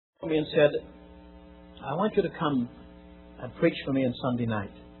me and said, I want you to come and preach for me on Sunday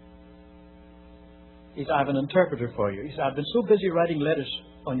night. He said, I have an interpreter for you. He said, I've been so busy writing letters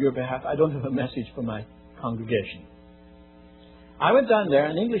on your behalf, I don't have a message for my congregation. I went down there,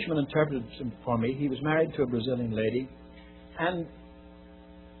 an Englishman interpreted for me. He was married to a Brazilian lady. And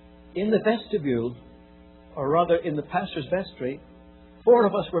in the vestibule, or rather in the pastor's vestry, 4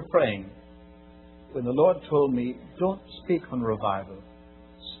 of us were praying when the Lord told me, don't speak on revival.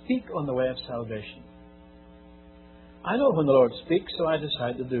 Speak on the way of salvation. I know when the Lord speaks, so I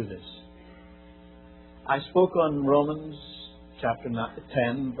decided to do this. I spoke on Romans chapter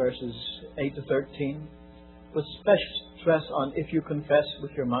 10, verses 8 to 13, with special stress on if you confess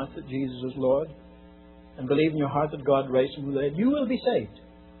with your mouth that Jesus is Lord and believe in your heart that God raised him from the dead, you will be saved.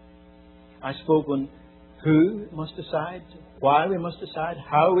 I spoke on who must decide, why we must decide,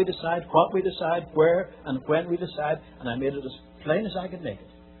 how we decide, what we decide, where and when we decide, and I made it as plain as I could make it.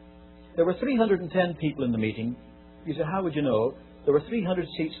 There were 310 people in the meeting. You say, how would you know? There were 300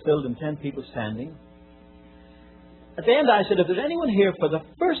 seats filled and 10 people standing. At the end I said, if there's anyone here for the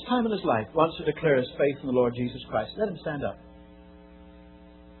first time in his life wants to declare his faith in the Lord Jesus Christ, let him stand up.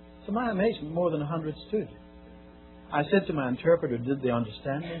 To my amazement, more than 100 stood. I said to my interpreter, did they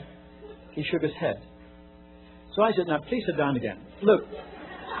understand me? He shook his head. So I said, now please sit down again. Look,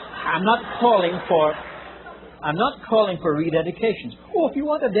 I'm not calling for rededications. Oh, if you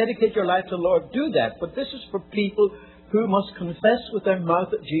want to dedicate your life to the Lord, do that. But this is for people who must confess with their mouth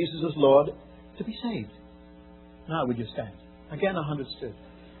that Jesus is Lord to be saved. Now would you stand? Again 100 stood.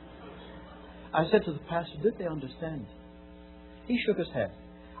 I said to the pastor, did they understand? He shook his head.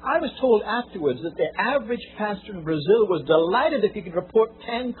 I was told afterwards that the average pastor in Brazil was delighted if he could report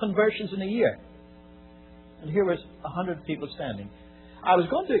 10 conversions in a year. And here was 100 people standing. I was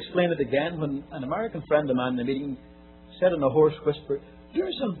going to explain it again when an American friend of mine in the meeting said in a hoarse whisper, do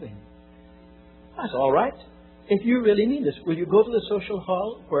something. I said, all right. If you really mean this, will you go to the social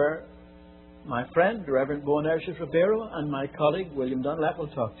hall where my friend, Reverend Boanerges Ribeiro, and my colleague, William Dunlap, will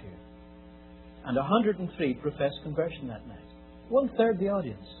talk to you? And 103 professed conversion that night. 1/3 the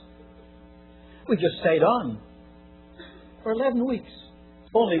audience. We just stayed on for 11 weeks.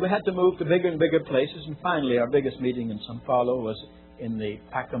 Only we had to move to bigger and bigger places, and finally our biggest meeting in São Paulo was in the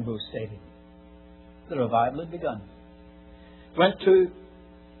Pacaembu Stadium. The revival had begun. Went to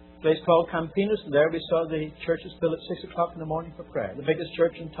a place called Campinas, and there we saw the churches fill at 6 o'clock in the morning for prayer. The biggest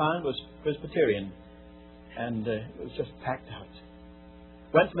church in town was Presbyterian, and it was just packed out.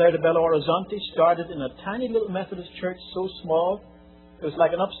 Went from there to Belo Horizonte, started in a tiny little Methodist church, so small, it was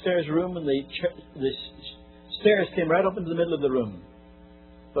like an upstairs room, and the stairs came right up into the middle of the room.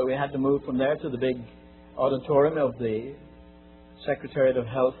 But we had to move from there to the big auditorium of the Secretariat of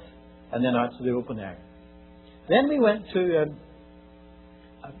Health, and then out to the open air. Then we went to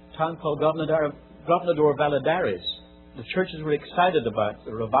a town called Governador Valadares. The churches were excited about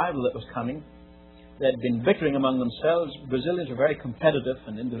the revival that was coming. They had been bickering among themselves. Brazilians are very competitive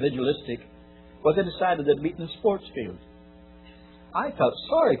and individualistic. But they decided they'd meet in a sports field. I felt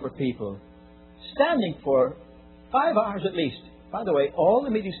sorry for people standing for 5 hours at least. By the way, all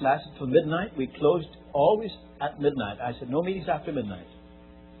the meetings lasted till midnight. We closed always at midnight. I said, no meetings after midnight.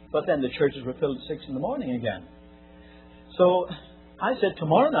 But then the churches were filled at 6 in the morning again. So I said,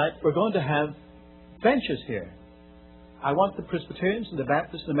 tomorrow night we're going to have benches here. I want the Presbyterians and the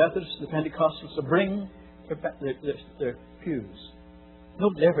Baptists and the Methodists and the Pentecostals to bring their pews.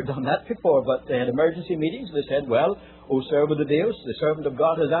 Nobody ever done that before, but they had emergency meetings. They said, well, O servo de Deus, the servant of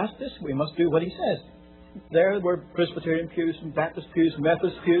God has asked this. We must do what he says. There were Presbyterian pews and Baptist pews and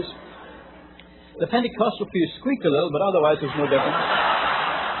Methodist pews. The Pentecostal pews squeaked a little, but otherwise there's no difference.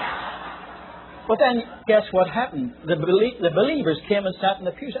 But then, guess what happened? The believers came and sat in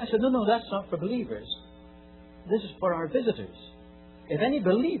the pews. I said, no, that's not for believers. This is for our visitors. If any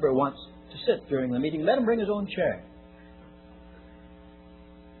believer wants to sit during the meeting, let him bring his own chair.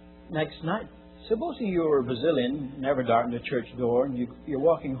 Next night, supposing you were a Brazilian, never darkened a church door, and you're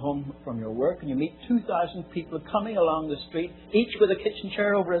walking home from your work, and you meet 2,000 people coming along the street, each with a kitchen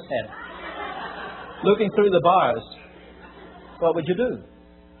chair over his head, looking through the bars. What would you do?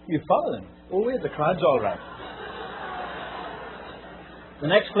 You follow them. Oh, wait, the crowd's all right. The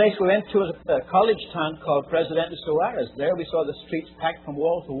next place we went to was a college town called Presidente Soares. There we saw the streets packed from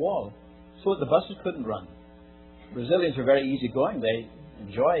wall to wall, so that the buses couldn't run. Brazilians are very easygoing. They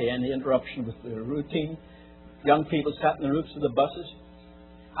enjoy any interruption with the routine. Young people sat in the roofs of the buses.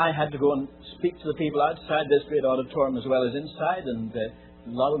 I had to go and speak to the people outside this great auditorium as well as inside, and a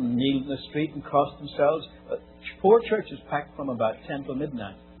lot of them kneeled in the street and crossed themselves. 4 churches packed from about 10 till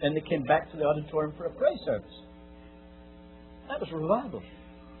midnight. Then they came back to the auditorium for a prayer service. That was revival.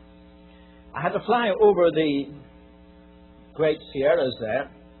 I had to fly over the Great Sierras there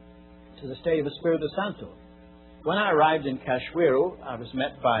to the state of Espiritu Santo. When I arrived in Cachuiro, I was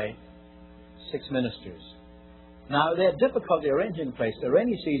met by 6 ministers. Now, they had difficulty arranging a place. The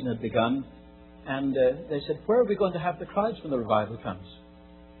rainy season had begun, and they said, where are we going to have the crowds when the revival comes?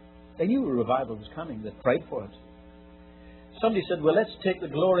 They knew a revival was coming. They prayed for it. Somebody said, well, let's take the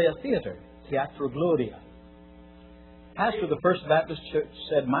Gloria Theatre, Teatro Gloria. Pastor of the First Baptist Church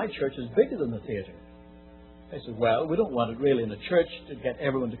said, my church is bigger than the theatre. They said, well, we don't want it really in a church to get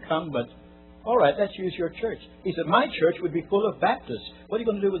everyone to come, but all right, let's use your church. He said, my church would be full of Baptists. What are you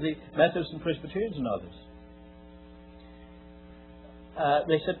going to do with the Methodists and Presbyterians and others?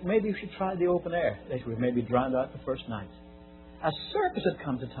 They said, maybe you should try the open air. They said, we maybe drowned out the first night. A circus had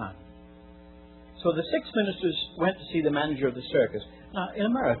come to town. So the 6 ministers went to see the manager of the circus. Now, in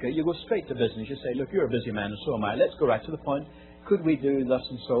America, you go straight to business. You say, look, you're a busy man and so am I. Let's go right to the point. Could we do thus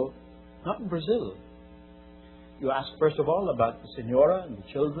and so? Not in Brazil. You ask, first of all, about the senora and the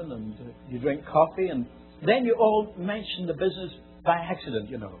children, and you drink coffee, and then you all mention the business by accident,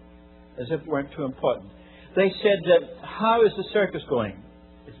 you know, as if it weren't too important. They said, how is the circus going?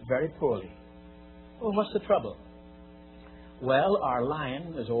 It's very poorly. Well, what's the trouble? Well, our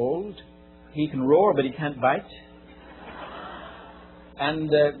lion is old. He can roar, but he can't bite. And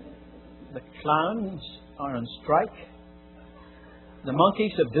the clowns are on strike. The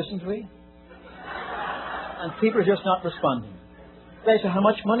monkeys have dysentery. And people are just not responding. They say, how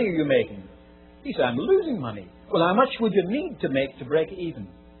much money are you making? He said, I'm losing money. Well, how much would you need to make to break even?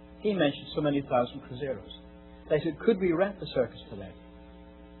 He mentioned so many thousand cruzeiros. They said, could we rent the circus for that?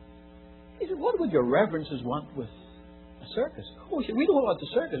 He said, what would your reverences want with a circus? Oh, he said, we don't want the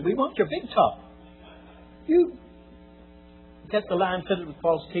circus. We want your big top. You get the lion fitted with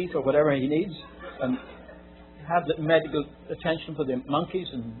false teeth or whatever he needs, and have the medical attention for the monkeys,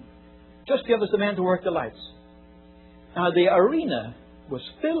 and just give us the men to work the lights. Now, the arena was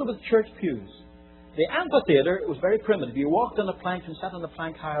filled with church pews. The amphitheater was very primitive. You walked on a plank and sat on the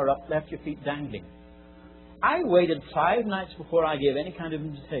plank higher up, left your feet dangling. I waited 5 nights before I gave any kind of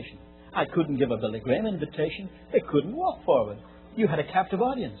invitation. I couldn't give a Billy Graham invitation. They couldn't walk forward. You had a captive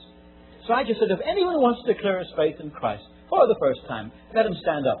audience. So I just said, if anyone wants to declare his faith in Christ for the first time, let him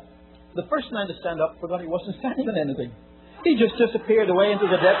stand up. The first man to stand up forgot he wasn't standing on anything. He just disappeared away into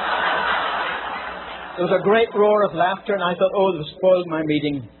the depths. There was a great roar of laughter, and I thought, oh, they've spoiled my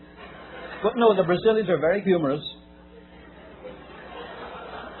meeting. But no, the Brazilians are very humorous.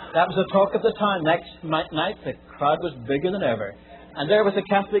 That was the talk of the town. Next night, the crowd was bigger than ever. And there was a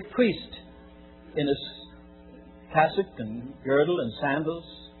Catholic priest in his cassock and girdle and sandals,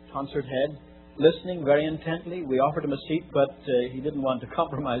 tonsured head, listening very intently. We offered him a seat, but he didn't want to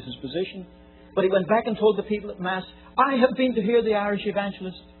compromise his position. But he went back and told the people at Mass, I have been to hear the Irish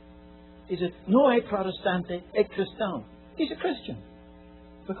evangelist. He said, no è protestante, è cristão. He's a Christian.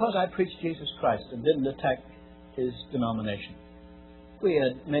 Because I preached Jesus Christ and didn't attack his denomination. We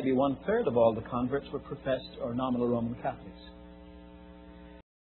had maybe 1/3 of all the converts were professed or nominal Roman Catholics.